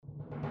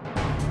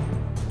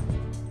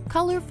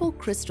Colorful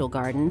crystal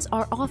gardens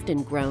are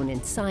often grown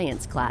in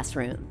science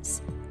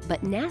classrooms,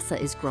 but NASA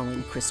is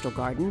growing crystal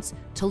gardens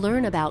to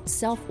learn about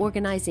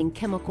self-organizing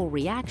chemical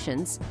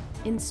reactions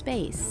in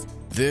space.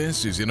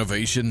 This is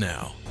Innovation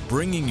Now,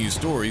 bringing you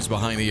stories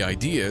behind the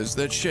ideas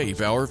that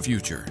shape our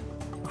future.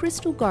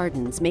 Crystal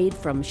gardens made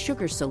from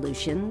sugar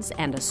solutions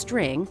and a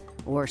string,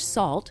 or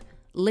salt,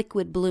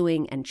 liquid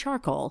bluing, and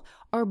charcoal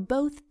are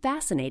both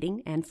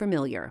fascinating and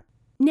familiar.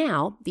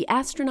 Now, the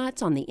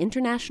astronauts on the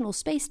International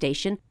Space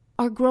Station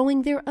are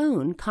growing their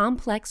own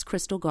complex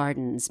crystal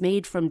gardens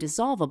made from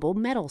dissolvable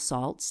metal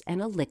salts and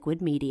a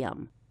liquid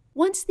medium.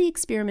 Once the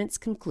experiments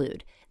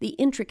conclude, the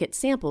intricate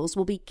samples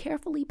will be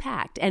carefully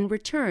packed and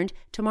returned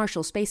to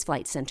Marshall Space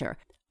Flight Center,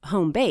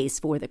 home base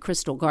for the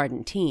Crystal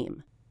Garden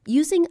team.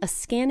 Using a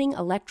scanning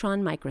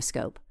electron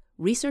microscope,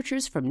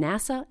 researchers from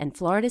NASA and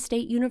Florida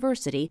State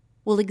University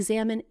will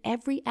examine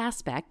every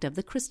aspect of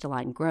the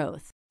crystalline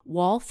growth.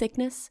 Wall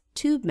thickness,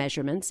 tube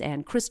measurements,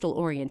 and crystal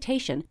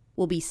orientation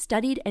will be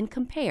studied and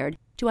compared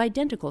to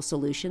identical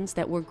solutions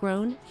that were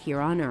grown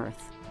here on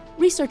Earth.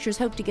 Researchers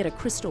hope to get a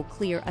crystal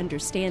clear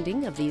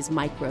understanding of these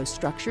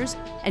microstructures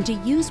and to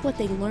use what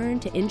they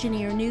learned to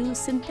engineer new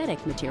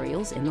synthetic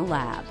materials in the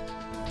lab.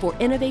 For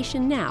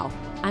Innovation Now,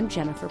 I'm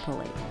Jennifer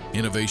Pulley.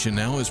 Innovation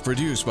Now is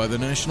produced by the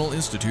National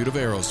Institute of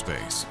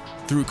Aerospace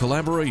through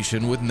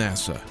collaboration with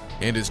NASA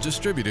and is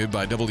distributed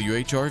by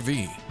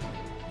WHRV.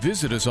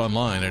 Visit us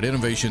online at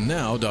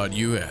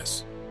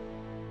innovationnow.us.